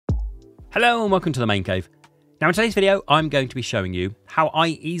Hello and welcome to the Main Cave. Now in today's video I'm going to be showing you how I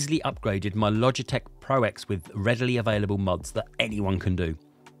easily upgraded my Logitech Pro X with readily available mods that anyone can do.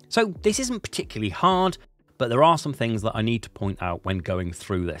 So this isn't particularly hard, but there are some things that I need to point out when going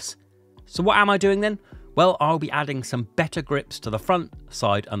through this. So what am I doing then? Well, I'll be adding some better grips to the front,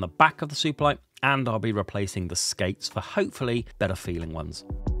 side and the back of the Superlight, and I'll be replacing the skates for hopefully better feeling ones.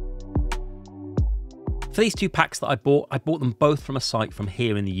 For these two packs that I bought them both from a site from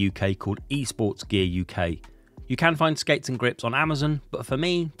here in the UK called Esports Gear UK. You can find skates and grips on Amazon, but for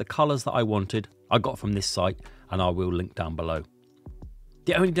me, the colours that I wanted, I got from this site, and I will link down below.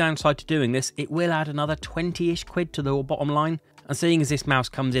 The only downside to doing this, it will add another 20-ish quid to the bottom line, and seeing as this mouse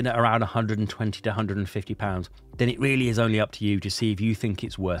comes in at around 120 to 150 pounds, then it really is only up to you to see if you think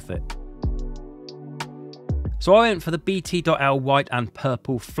it's worth it. So I went for the BT.L white and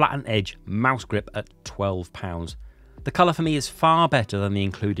purple flattened edge mouse grip at £12. The colour for me is far better than the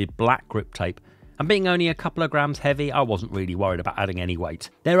included black grip tape, and being only a couple of grams heavy, I wasn't really worried about adding any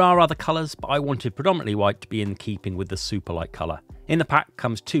weight. There are other colours, but I wanted predominantly white to be in keeping with the Superlight colour. In the pack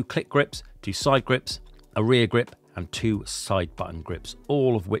comes 2 click grips, 2 side grips, a rear grip and 2 side button grips,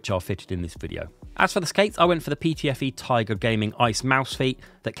 all of which are fitted in this video. As for the skates, I went for the PTFE Tiger Gaming Ice mouse feet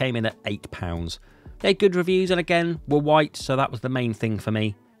that came in at £8. They had good reviews and again were white, so that was the main thing for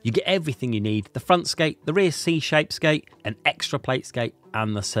me. You get everything you need: the front skate, the rear C-shaped skate, an extra plate skate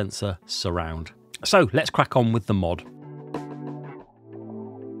and the sensor surround. So let's crack on with the mod.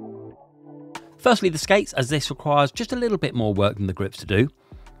 Firstly, the skates, as this requires just a little bit more work than the grips to do.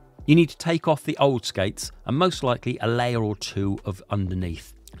 You need to take off the old skates and most likely a layer or 2 of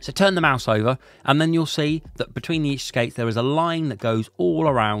underneath. So turn the mouse over and then you'll see that between each skate there is a line that goes all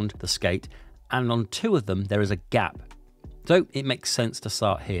around the skate, and on 2 of them there is a gap. So it makes sense to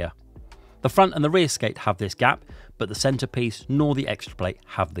start here. The front and the rear skate have this gap, but the centerpiece nor the extra plate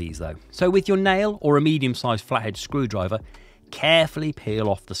have these though. So with your nail or a medium-sized flathead screwdriver, carefully peel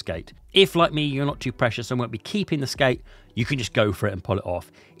off the skate. If, like me, you're not too precious and won't be keeping the skate, you can just go for it and pull it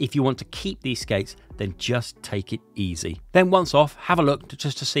off. If you want to keep these skates, then just take it easy. Then once off, have a look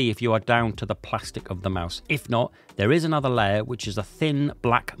just to see if you are down to the plastic of the mouse. If not, there is another layer, which is a thin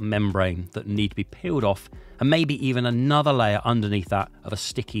black membrane that need to be peeled off, and maybe even another layer underneath that of a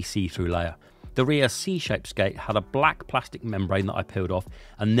sticky see-through layer. The rear C-shaped skate had a black plastic membrane that I peeled off,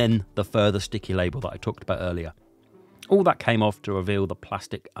 and then the further sticky label that I talked about earlier. All that came off to reveal the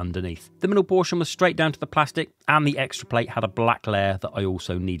plastic underneath. The middle portion was straight down to the plastic, and the extra plate had a black layer that I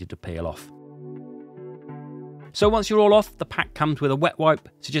also needed to peel off. So once you're all off, the pack comes with a wet wipe,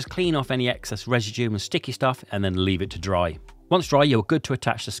 so just clean off any excess residue and sticky stuff and then leave it to dry. Once dry, you're good to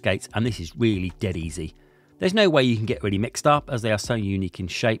attach the skates, and this is really dead easy. There's no way you can get really mixed up as they are so unique in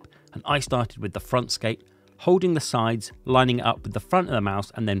shape, and I started with the front skate, holding the sides, lining it up with the front of the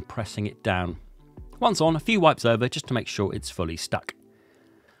mouse and then pressing it down. Once on, a few wipes over just to make sure it's fully stuck.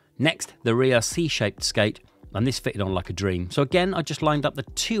 Next, the rear C-shaped skate, and this fitted on like a dream. So again, I just lined up the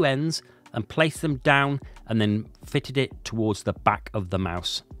 2 ends and placed them down and then fitted it towards the back of the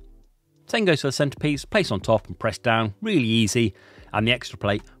mouse. Same goes for the centerpiece, place on top and press down, really easy, and the extra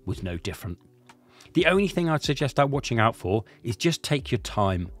plate was no different. The only thing I'd suggest watching out for is just take your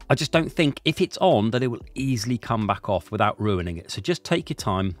time. I just don't think if it's on that it will easily come back off without ruining it. So just take your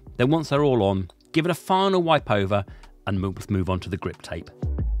time, then once they're all on, give it a final wipe over and move on to the grip tape.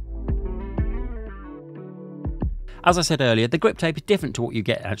 As I said earlier, the grip tape is different to what you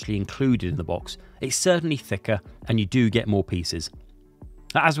get actually included in the box. It's certainly thicker and you do get more pieces.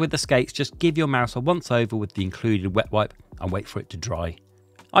 As with the skates, just give your mouse a once over with the included wet wipe and wait for it to dry.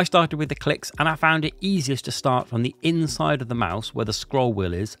 I started with the clicks and I found it easiest to start from the inside of the mouse where the scroll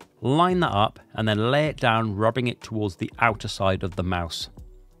wheel is, line that up and then lay it down, rubbing it towards the outer side of the mouse.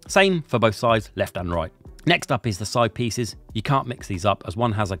 Same for both sides, left and right. Next up is the side pieces. You can't mix these up as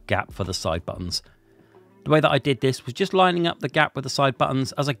one has a gap for the side buttons. The way that I did this was just lining up the gap with the side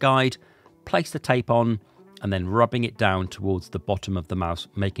buttons as a guide, place the tape on and then rubbing it down towards the bottom of the mouse,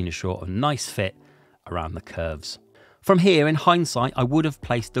 making sure a nice fit around the curves. From here, in hindsight, I would have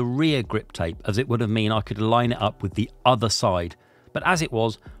placed the rear grip tape as it would have meant I could line it up with the other side. But as it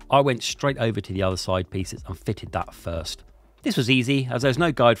was, I went straight over to the other side pieces and fitted that first. This was easy as there's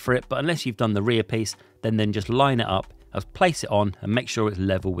no guide for it, but unless you've done the rear piece, then just line it up, as place it on and make sure it's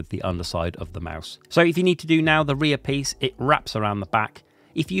level with the underside of the mouse. So if you need to do now the rear piece, it wraps around the back.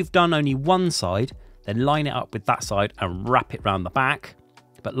 If you've done only one side, then line it up with that side and wrap it around the back.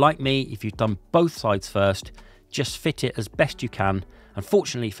 But like me, if you've done both sides first, just fit it as best you can. And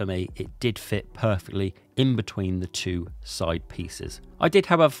fortunately for me, it did fit perfectly in between the 2 side pieces. I did,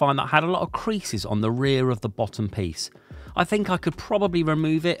 however, find that I had a lot of creases on the rear of the bottom piece. I think I could probably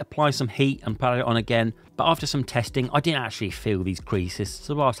remove it, apply some heat and put it on again, but after some testing I didn't actually feel these creases,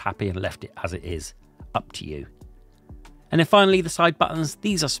 so I was happy and left it as it is. Up to you. And then finally, the side buttons,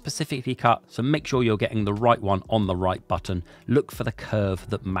 these are specifically cut, so make sure you're getting the right one on the right button. Look for the curve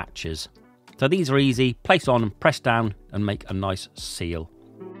that matches. So these are easy, place on, press down and make a nice seal.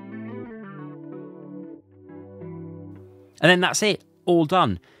 And then that's it, all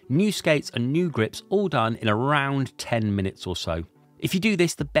done. New skates and new grips all done in around 10 minutes or so. If you do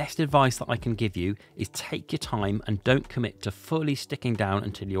this, the best advice that I can give you is take your time and don't commit to fully sticking down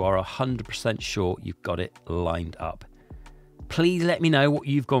until you are 100% sure you've got it lined up. Please let me know what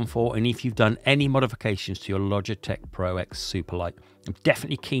you've gone for and if you've done any modifications to your Logitech Pro X Superlight. I'm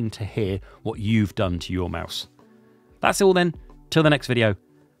definitely keen to hear what you've done to your mouse. That's all then, till the next video.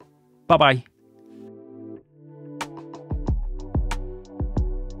 Bye bye.